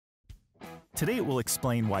Today it will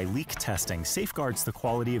explain why leak testing safeguards the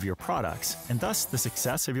quality of your products and thus the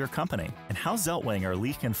success of your company, and how ZELTWANGER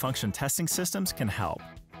leak and function testing systems can help.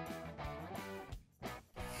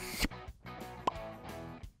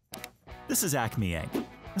 This is Acme Inc.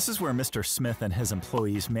 This is where Mr. Smith and his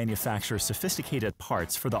employees manufacture sophisticated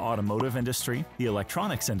parts for the automotive industry, the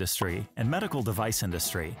electronics industry, and medical device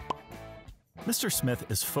industry. Mr. Smith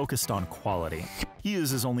is focused on quality. He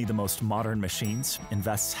uses only the most modern machines,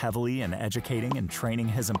 invests heavily in educating and training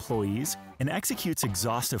his employees, and executes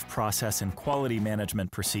exhaustive process and quality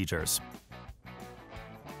management procedures.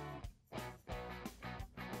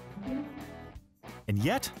 And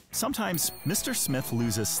yet, sometimes Mr. Smith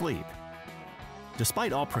loses sleep.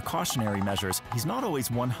 Despite all precautionary measures, he's not always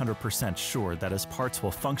 100% sure that his parts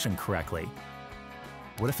will function correctly.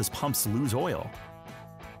 What if his pumps lose oil?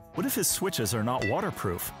 What if his switches are not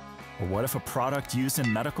waterproof? Or what if a product used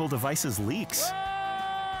in medical devices leaks?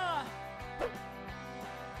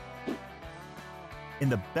 In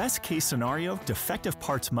the best-case scenario, defective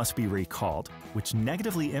parts must be recalled, which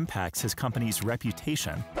negatively impacts his company's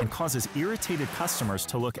reputation and causes irritated customers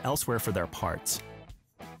to look elsewhere for their parts.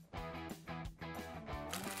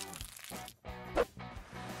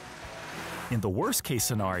 In the worst-case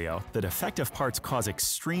scenario, the defective parts cause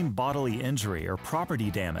extreme bodily injury or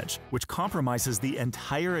property damage, which compromises the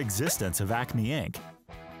entire existence of Acme Inc.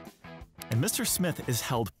 And Mr. Smith is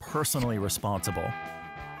held personally responsible.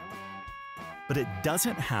 But it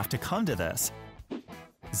doesn't have to come to this.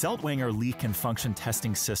 ZELTWANGER leak and function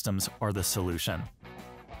testing systems are the solution.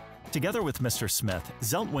 Together with Mr. Smith,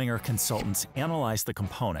 ZELTWANGER consultants analyze the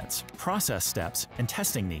components, process steps, and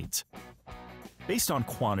testing needs. Based on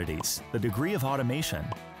quantities, the degree of automation,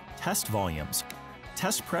 test volumes,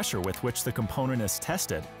 test pressure with which the component is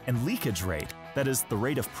tested, and leakage rate, that is, the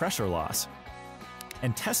rate of pressure loss,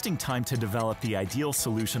 and testing time to develop the ideal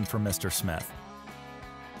solution for Mr. Smith.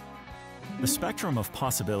 The spectrum of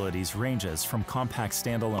possibilities ranges from compact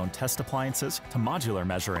standalone test appliances to modular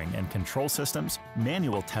measuring and control systems,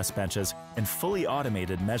 manual test benches, and fully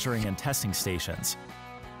automated measuring and testing stations.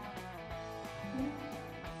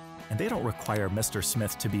 And they don't require Mr.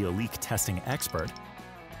 Smith to be a leak testing expert.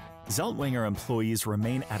 ZELTWANGER employees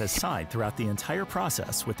remain at his side throughout the entire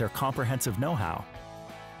process with their comprehensive know-how.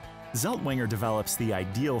 ZELTWANGER develops the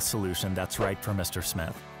ideal solution that's right for Mr.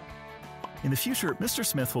 Smith. In the future, Mr.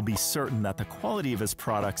 Smith will be certain that the quality of his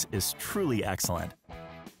products is truly excellent,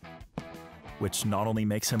 which not only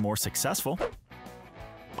makes him more successful,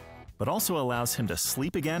 but also allows him to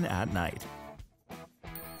sleep again at night.